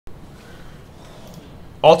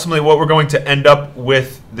ultimately what we're going to end up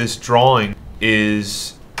with this drawing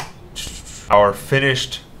is our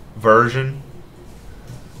finished version,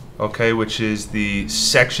 okay, which is the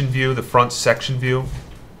section view, the front section view.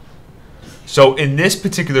 So in this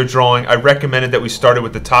particular drawing, I recommended that we started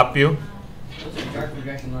with the top view. Those are dark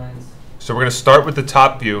projection lines. So we're going to start with the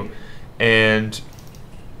top view and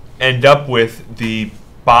end up with the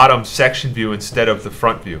bottom section view instead of the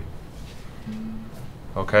front view.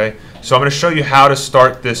 Okay, so I'm going to show you how to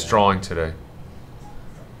start this drawing today.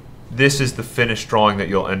 This is the finished drawing that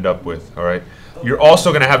you'll end up with. All right, you're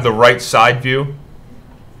also going to have the right side view,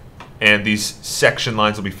 and these section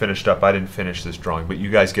lines will be finished up. I didn't finish this drawing, but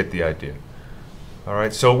you guys get the idea. All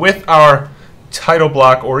right, so with our title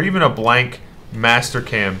block or even a blank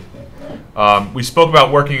mastercam, we spoke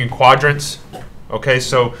about working in quadrants. Okay,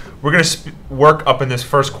 so we're going to work up in this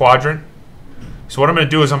first quadrant. So what I'm going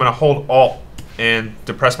to do is I'm going to hold Alt and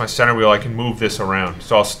depress my center wheel. I can move this around.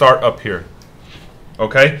 So I'll start up here.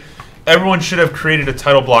 Okay, everyone should have created a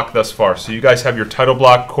title block thus far. So you guys have your title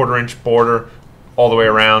block, 1/4 inch border all the way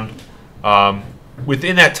around.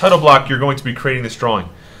 Within that title block, you're going to be creating this drawing.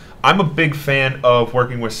 I'm a big fan of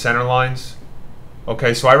working with center lines.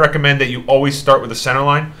 Okay, so I recommend that you always start with a center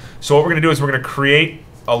line. So what we're going to do is we're going to create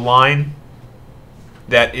a line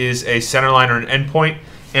that is a center line or an endpoint.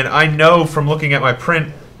 And I know from looking at my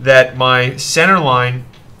print that my center line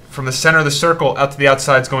from the center of the circle out to the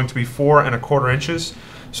outside is going to be 4 1/4 inches.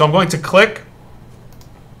 So I'm going to click,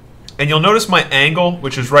 and you'll notice my angle,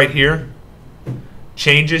 which is right here,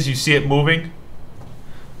 changes. You see it moving.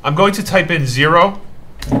 I'm going to type in 0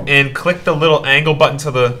 and click the little angle button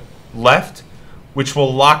to the left, which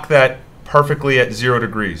will lock that perfectly at 0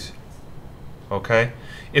 degrees. Okay.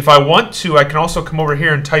 If I want to, I can also come over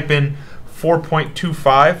here and type in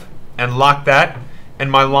 4.25 and lock that, and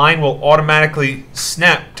my line will automatically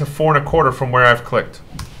snap to 4 1/4 from where I've clicked.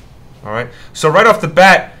 All right. So right off the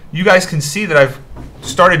bat, you guys can see that I've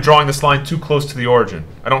started drawing this line too close to the origin.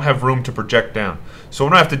 I don't have room to project down. So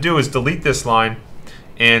what I have to do is delete this line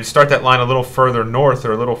and start that line a little further north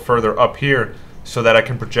or a little further up here so that I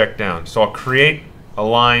can project down. So I'll create a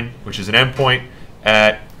line, which is an endpoint,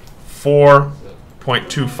 at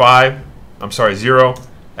 4.25. I'm sorry, 0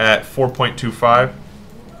 at 4.25.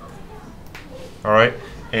 All right,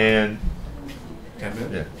 and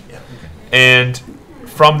yeah. And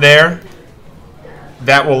from there,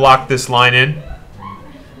 that will lock this line in.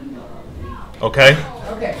 Okay.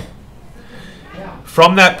 Okay.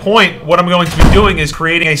 From that point, what I'm going to be doing is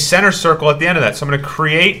creating a center circle at the end of that. So I'm going to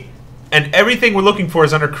create, and everything we're looking for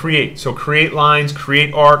is under create. So create lines,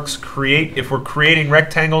 create arcs, create, if we're creating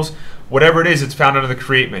rectangles, whatever it is, it's found under the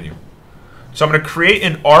create menu. So I'm going to create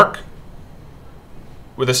an arc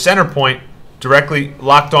with a center point directly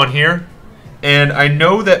locked on here. And I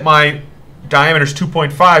know that my diameter is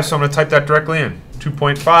 2.5, so I'm going to type that directly in.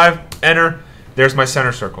 2.5, enter, there's my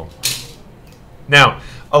center circle. Now,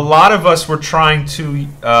 a lot of us were trying to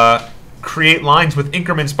create lines with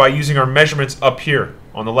increments by using our measurements up here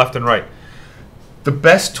on the left and right. The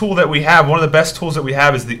best tool that we have, one of the best tools that we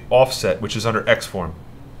have is the offset, which is under X form.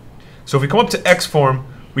 So if we come up to X form,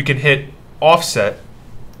 we can hit offset.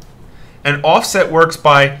 And offset works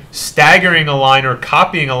by staggering a line or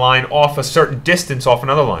copying a line off a certain distance off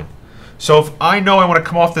another line. So if I know I want to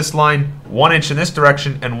come off this line 1 inch in this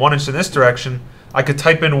direction and 1 inch in this direction, I could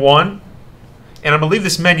type in 1. And I'm going to leave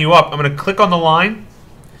this menu up. I'm going to click on the line,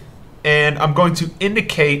 and I'm going to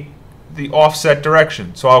indicate the offset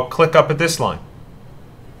direction. So I'll click up at this line.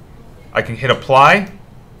 I can hit apply,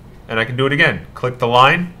 and I can do it again. Click the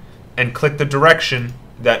line, and click the direction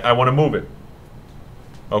that I want to move it.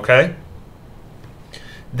 Okay?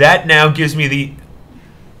 That now gives me the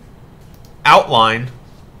outline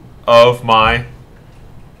of my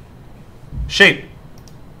shape.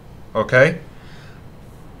 Okay?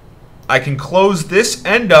 I can close this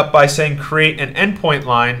end up by saying create an endpoint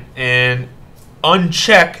line and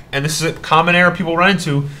uncheck, and this is a common error people run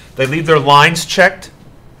into, they leave their lines checked.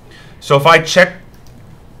 So if I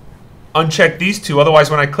uncheck these two,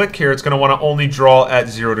 otherwise when I click here, it's going to want to only draw at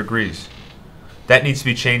 0 degrees. That needs to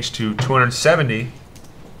be changed to 270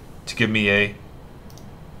 to give me a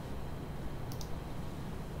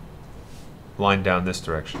line down this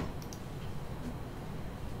direction.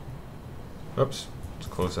 Oops, let's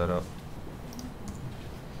close that up.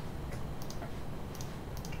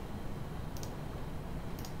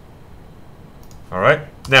 All right,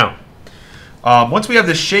 now, once we have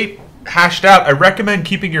this shape hashed out, I recommend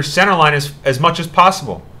keeping your center line as much as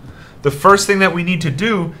possible. The first thing that we need to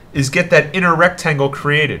do is get that inner rectangle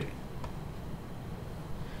created.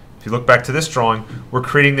 If you look back to this drawing, we're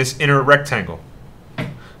creating this inner rectangle.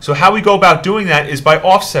 So how we go about doing that is by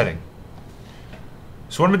offsetting.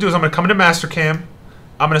 So what I'm going to do is I'm going to come into mastercam.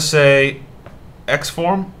 I'm going to say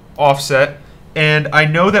Xform offset, and I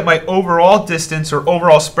know that my overall distance or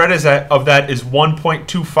overall spread of that is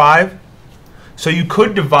 1.25. So you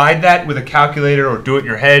could divide that with a calculator or do it in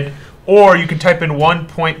your head, or you can type in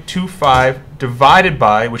 1.25 divided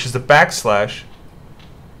by, which is the backslash,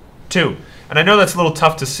 2. And I know that's a little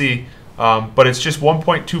tough to see, but it's just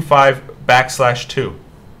 1.25 backslash 2.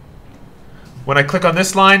 When I click on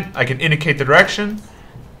this line, I can indicate the direction,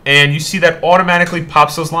 and you see that automatically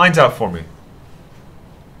pops those lines out for me.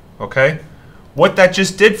 Okay? What that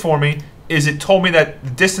just did for me is it told me that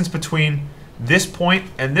the distance between this point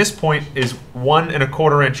and this point is 1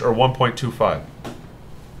 1/4 inch or 1.25.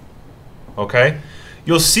 Okay?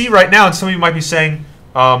 You'll see right now, and some of you might be saying,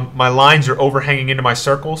 my lines are overhanging into my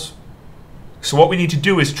circles. So what we need to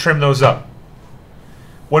do is trim those up.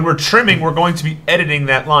 When we're trimming, we're going to be editing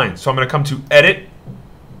that line. So I'm going to come to Edit,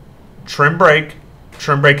 Trim Break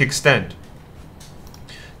Extend.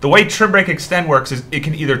 The way Trim Break Extend works is it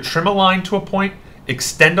can either trim a line to a point,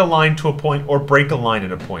 extend a line to a point, or break a line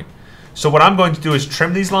at a point. So what I'm going to do is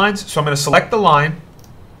trim these lines. So I'm going to select the line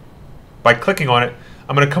by clicking on it.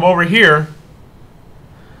 I'm going to come over here,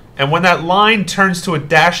 and when that line turns to a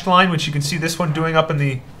dashed line, which you can see this one doing up in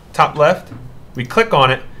the top left, we click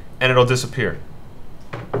on it and it'll disappear.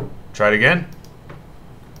 Try it again.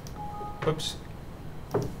 Oops.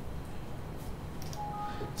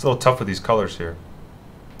 It's a little tough with these colors here.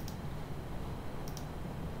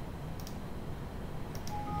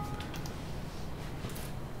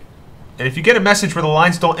 And if you get a message where the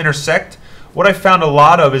lines don't intersect, what I found a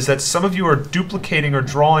lot of is that some of you are duplicating or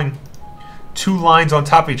drawing two lines on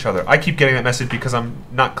top of each other. I keep getting that message because I'm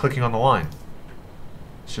not clicking on the line.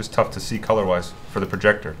 It's just tough to see color-wise for the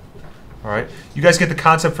projector. All right, you guys get the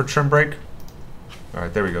concept for trim break? All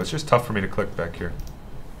right, there we go. It's just tough for me to click back here.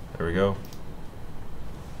 There we go.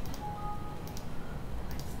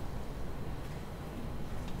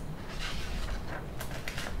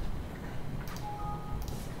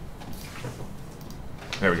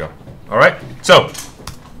 There we go. All right, so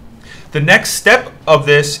the next step of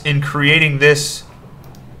this in creating this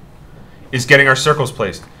is getting our circles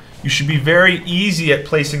placed. You should be very easy at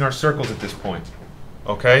placing our circles at this point.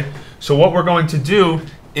 Okay, so what we're going to do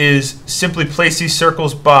is simply place these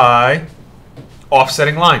circles by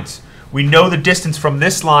offsetting lines. We know the distance from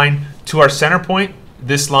this line to our center point,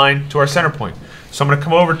 this line to our center point. So I'm going to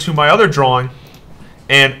come over to my other drawing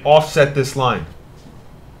and offset this line.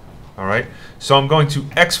 All right, so I'm going to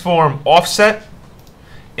Xform offset,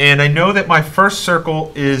 and I know that my first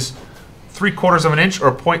circle is 3/4 of an inch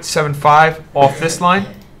or 0.75 off this line.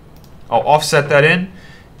 I'll offset that in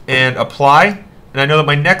and apply. And I know that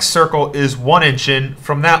my next circle is 1 inch in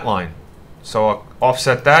from that line. So I'll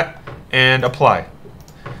offset that and apply.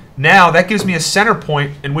 Now that gives me a center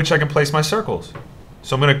point in which I can place my circles.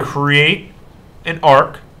 So I'm going to create an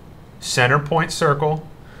arc, center point circle,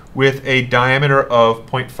 with a diameter of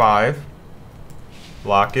 0.5.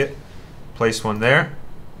 Lock it. Place one there.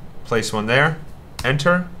 Place one there.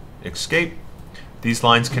 Enter. Escape. These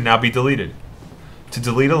lines can now be deleted. To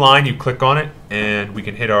delete a line, you click on it, and we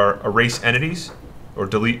can hit our erase entities or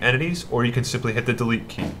delete entities, or you can simply hit the delete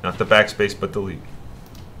key, not the backspace, but delete.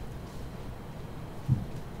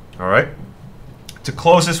 All right. To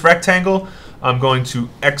close this rectangle, I'm going to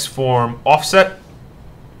Xform offset,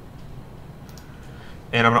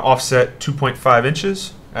 and I'm going to offset 2.5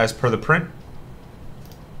 inches as per the print.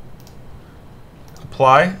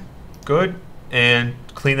 Apply. Good. And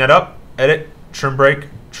clean that up. Edit. Trim break.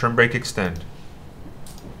 Trim break extend.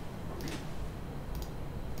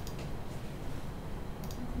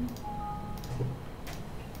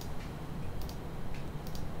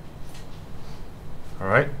 All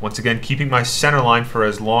right, once again, keeping my center line for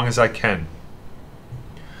as long as I can.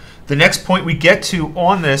 The next point we get to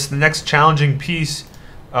on this, the next challenging piece,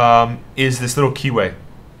 is this little keyway.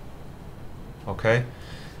 Okay?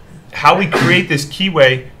 How we create this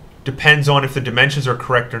keyway depends on if the dimensions are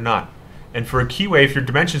correct or not. And for a keyway, if your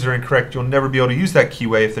dimensions are incorrect, you'll never be able to use that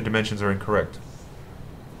keyway if the dimensions are incorrect.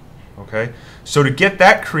 Okay? So to get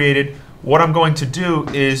that created, what I'm going to do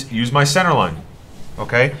is use my center line.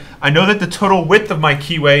 Okay, I know that the total width of my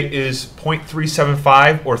keyway is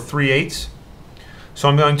 0.375 or 3/8. So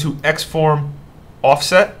I'm going to Xform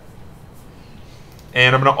offset,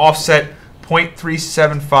 and I'm going to offset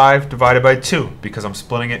 0.375 divided by 2 because I'm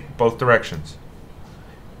splitting it both directions.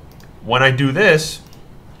 When I do this,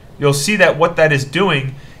 you'll see that what that is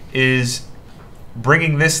doing is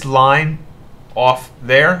bringing this line off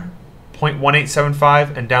there,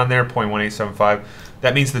 0.1875, and down there, 0.1875.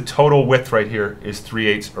 That means the total width right here is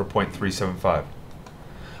 3/8 or 0.375.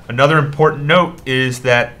 Another important note is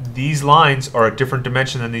that these lines are a different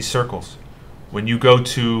dimension than these circles. When you go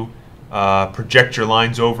to project your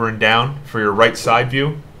lines over and down for your right side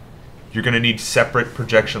view, you're going to need separate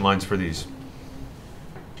projection lines for these.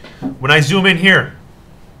 When I zoom in here,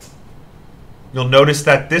 you'll notice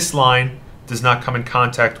that this line does not come in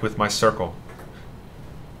contact with my circle.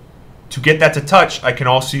 To get that to touch, I can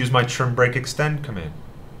also use my trim break extend command.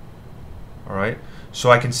 All right,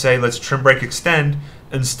 so I can say let's trim break extend.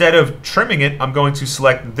 Instead of trimming it, I'm going to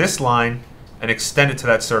select this line and extend it to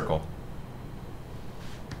that circle.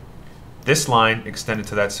 This line extended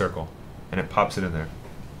to that circle, and it pops it in there.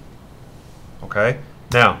 Okay,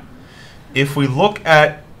 now if we look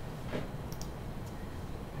at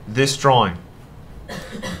this drawing,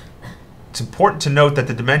 it's important to note that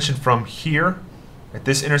the dimension from here at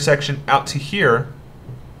this intersection out to here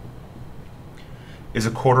is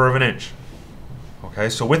 1/4 of an inch. Okay,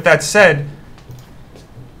 so with that said,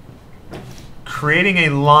 creating a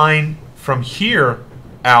line from here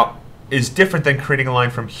out is different than creating a line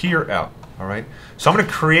from here out. All right, so I'm going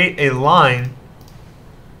to create a line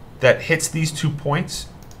that hits these 2 points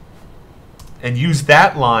and use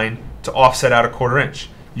that line to offset out 1/4 inch.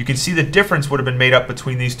 You can see the difference would have been made up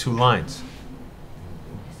between these two lines.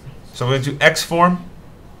 So I'm going to do X form,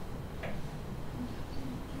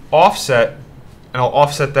 offset, and I'll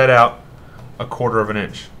offset that out 1/4 of an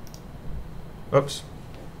inch. Oops.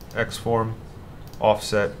 X form,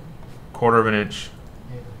 offset, 1/4 of an inch.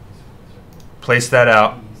 Place that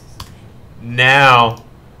out. Now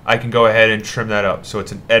I can go ahead and trim that up. So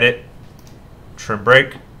it's an edit, trim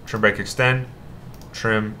break extend,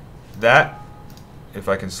 trim that. If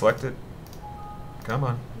I can select it. Come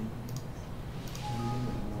on.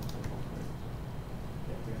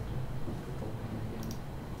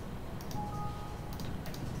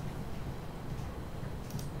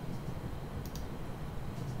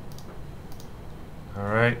 All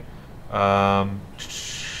right.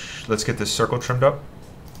 Let's get this circle trimmed up.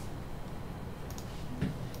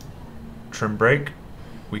 Trim break.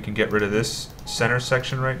 We can get rid of this center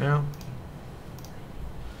section right now.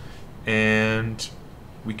 And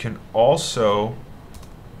we can also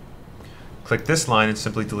click this line and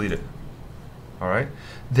simply delete it. All right.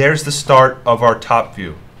 There's the start of our top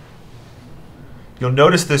view. You'll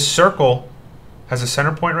notice this circle has a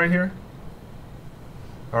center point right here.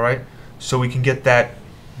 All right. So we can get that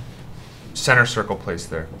center circle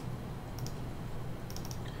placed there.